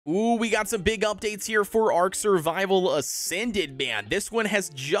Ooh, we got some big updates here for Ark Survival Ascended, man. This one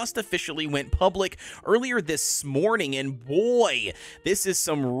has just officially went public earlier this morning, and boy, this is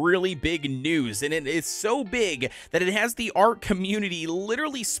some really big news, and it is so big that it has the Ark community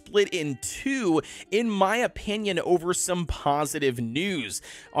literally split in two, in my opinion, over some positive news.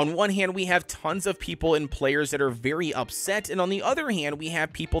 On one hand, we have tons of people and players that are very upset, and on the other hand, we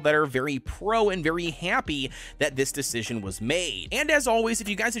have people that are very pro and very happy that this decision was made. And as always, if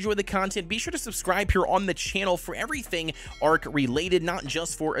you guys enjoy the content, be sure to subscribe here on the channel for everything Ark related, not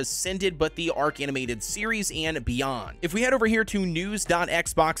just for Ascended, but the Ark animated series and beyond. If we head over here to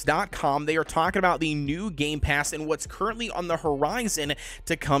news.xbox.com, they are talking about the new Game Pass and what's currently on the horizon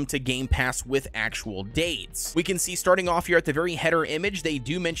to come to Game Pass with actual dates. We can see starting off here at the very header image, they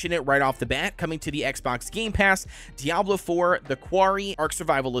do mention it right off the bat, coming to the Xbox Game Pass, Diablo 4, The Quarry, Ark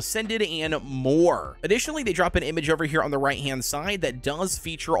Survival Ascended, and more. Additionally, they drop an image over here on the right-hand side that does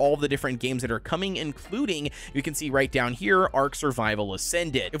feature all the different games that are coming, including, you can see right down here, Ark Survival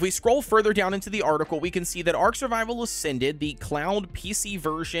Ascended. If we scroll further down into the article, we can see that Ark Survival Ascended, the cloud PC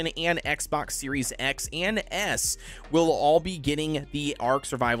version, and Xbox Series X and S will all be getting the Ark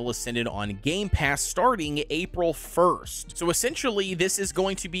Survival Ascended on Game Pass starting April 1st. So essentially, this is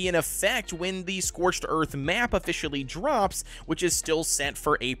going to be in effect when the Scorched Earth map officially drops, which is still set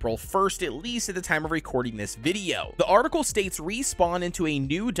for April 1st, at least at the time of recording this video. The article states respawn into a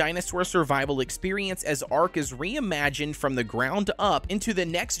new dinosaur survival experience as Ark is reimagined from the ground up into the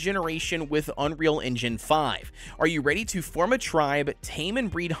next generation with Unreal Engine 5. Are you ready to form a tribe, tame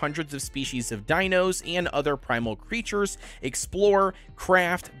and breed hundreds of species of dinos and other primal creatures, explore,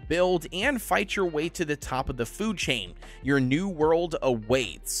 craft, build, and fight your way to the top of the food chain? Your new world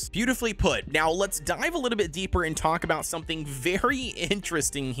awaits. Beautifully put. Now let's dive a little bit deeper and talk about something very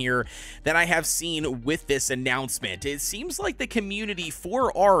interesting here that I have seen with this announcement. It seems like the community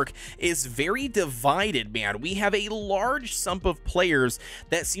for Ark is very divided, man. We have a large sum of players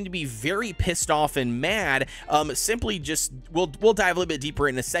that seem to be very pissed off and mad. Simply just, we'll dive a little bit deeper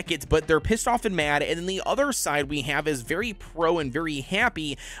in a second, but they're pissed off and mad. And then the other side we have is very pro and very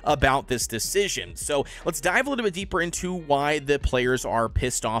happy about this decision. So let's dive a little bit deeper into why the players are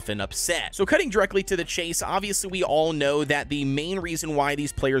pissed off and upset. So cutting directly to the chase, obviously we all know that the main reason why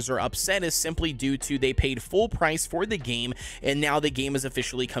these players are upset is simply due to they paid full price for the game, and now the game is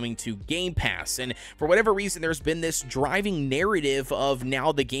officially coming to Game Pass. And for whatever reason, there's been this driving narrative of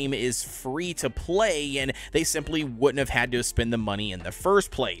now the game is free to play, and they simply wouldn't have had to spend the money in the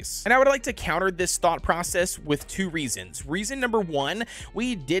first place. And I would like to counter this thought process with two reasons. Reason number one,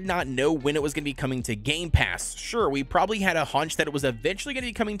 we did not know when it was going to be coming to Game Pass. Sure, we probably had a hunch that it was eventually going to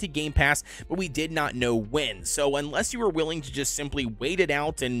be coming to Game Pass, but we did not know when. So unless you were willing to just simply wait it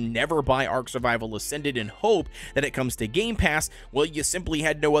out and never buy Ark Survival Ascended and hope that it comes to Game Pass, well, you simply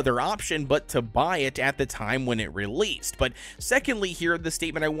had no other option but to buy it at the time when it released. But secondly here, the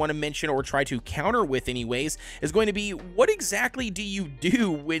statement I want to mention, or try to counter with anyways, is going to be, what exactly do you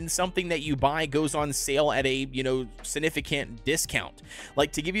do when something that you buy goes on sale at a, significant discount?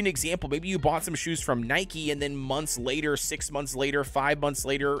 Like, to give you an example, maybe you bought some shoes from Nike, and then months later, 6 months later, 5 months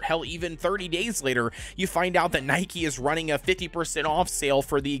later, hell, even 30 days later, you find out that Nike is running a 50% off sale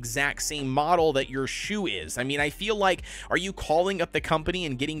for the exact same model that your shoe is. I mean, I feel like, are you calling up the company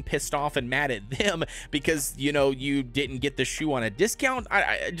and getting pissed off and mad at them because, you didn't get the shoe on a discount?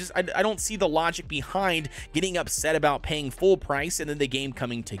 I don't see the logic behind getting upset about paying full price and then the game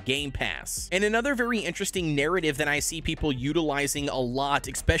coming to Game Pass. And another very interesting narrative that I see people utilizing a lot,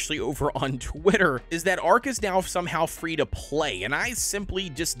 especially over on Twitter, is that Ark is now somehow free to play, and I simply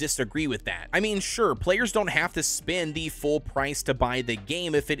just disagree with that. I mean, sure, players don't have to spend the full price to buy the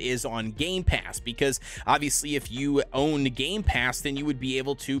game if it is on Game Pass, because obviously if you own Game Pass, then you would be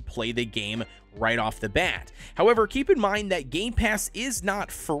able to play the game right off the bat. However, keep in mind that Game Pass is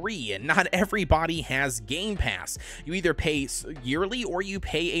not free, and not everybody has Game Pass. You either pay yearly or you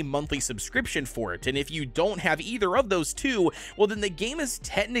pay a monthly subscription for it, and if you don't have either of those two, well, then the game is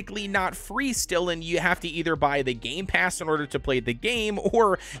technically not free still, and you have to either buy the Game Pass in order to play the game,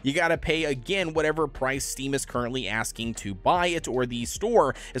 or you gotta pay again whatever price Steam is currently asking to buy it, or the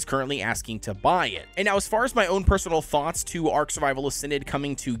store is currently asking to buy it. And now, as far as my own personal thoughts to Ark Survival Ascended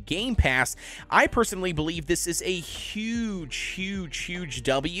coming to Game Pass, I personally believe this is a huge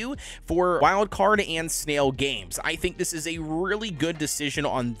W for Wildcard and Snail Games. I think this is a really good decision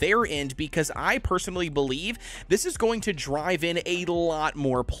on their end because I personally believe this is going to drive in a lot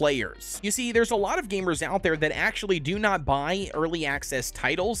more players. You see, there's a lot of gamers out there that actually do not buy early access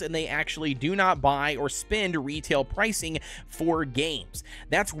titles, and they actually do not buy or spend retail pricing for games.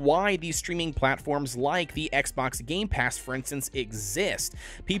 That's why these streaming platforms like the Xbox Game Pass, for instance, exist.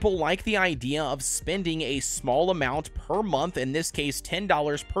 People like the idea of spending a small amount per month, in this case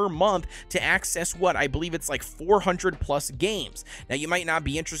 $10 per month, to access what I believe it's like 400 plus games. Now, you might not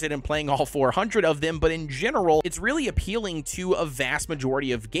be interested in playing all 400 of them, but in general, it's really appealing to a vast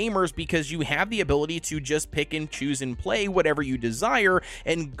majority of gamers because you have the ability to just pick and choose and play whatever you desire,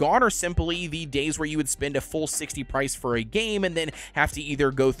 and gone are simply the days where you would spend a full 60 price for a game and then have to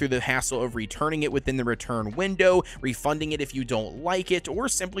either go through the hassle of returning it within the return window, refunding it if you don't like it, or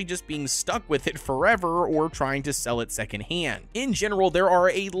simply just being stuck with it forever or trying to sell it secondhand. In general, there are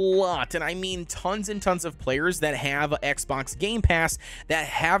a lot, and I mean tons and tons of players that have Xbox Game Pass that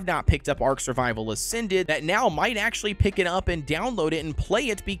have not picked up Ark Survival Ascended that now might actually pick it up and download it and play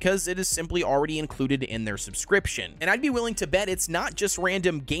it because it is simply already included in their subscription. And I'd be willing to bet it's not just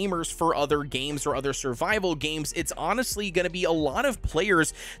random gamers for other games or other survival games. It's honestly going to be a lot of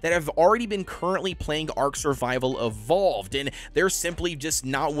players that have already been currently playing Ark Survival Evolved, and they're simply just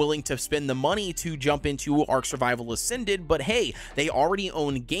not willing to spend the money to jump into Ark Survival Ascended, but hey, they already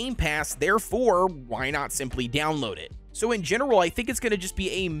own Game Pass, therefore why not simply download it? So in general, I think it's going to just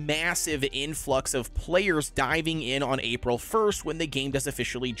be a massive influx of players diving in on April 1st when the game does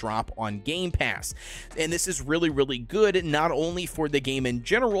officially drop on Game Pass. And this is really good, not only for the game in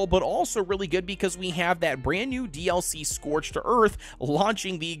general, but also really good because we have that brand new DLC Scorched Earth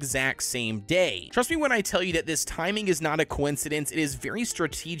launching the exact same day. Trust me when I tell you that this timing is not a coincidence. It is very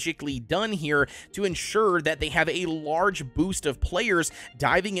strategically done here to ensure that they have a large boost of players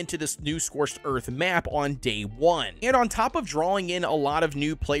diving into this new Scorched Earth map on day one. And on top of drawing in a lot of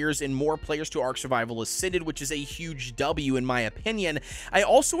new players and more players to Ark Survival Ascended, which is a huge W in my opinion, I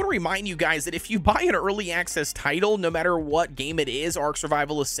also want to remind you guys that if you buy an early access title, no matter what game it is, Ark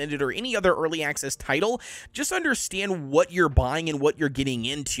Survival Ascended or any other early access title, just understand what you're buying and what you're getting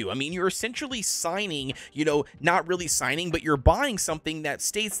into. I mean, you're essentially signing, you know, not really signing, but you're buying something that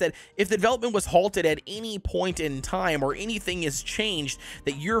states that if the development was halted at any point in time or anything is changed,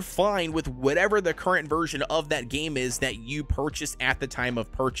 that you're fine with whatever the current version of that game is that you purchased at the time of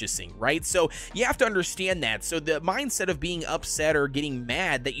purchasing, right? So you have to understand that. So the mindset of being upset or getting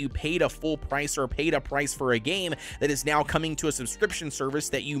mad that you paid a full price or paid a price for a game that is now coming to a subscription service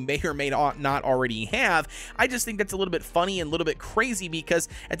that you may or may not already have, I just think that's a little bit funny and a little bit crazy because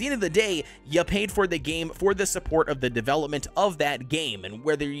at the end of the day, you paid for the game for the support of the development of that game, and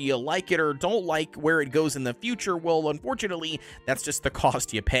whether you like it or don't like where it goes in the future, well, unfortunately, that's just the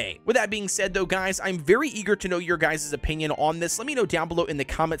cost you pay. With that being said though, guys, I'm very eager to know your guys' opinion on this. Let me know down below in the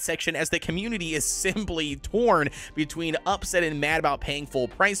comment section, as the community is simply torn between upset and mad about paying full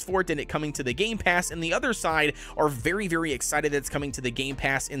price for it and it coming to the Game Pass, and the other side are very excited that it's coming to the Game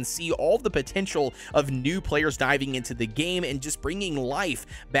Pass and see all the potential of new players diving into the game and just bringing life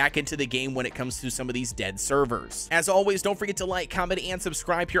back into the game when it comes to some of these dead servers. As always, don't forget to like, comment, and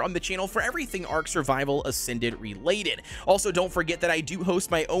subscribe here on the channel for everything Ark Survival Ascended related. Also, don't forget that I do host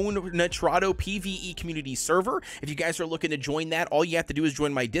my own Nitrado PvE community server. If you guys are looking to join that, all you have to do is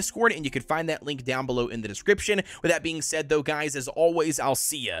join my Discord, and you can find that link down below in the description. With that being said though, guys, as always, I'll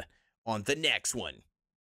see ya on the next one.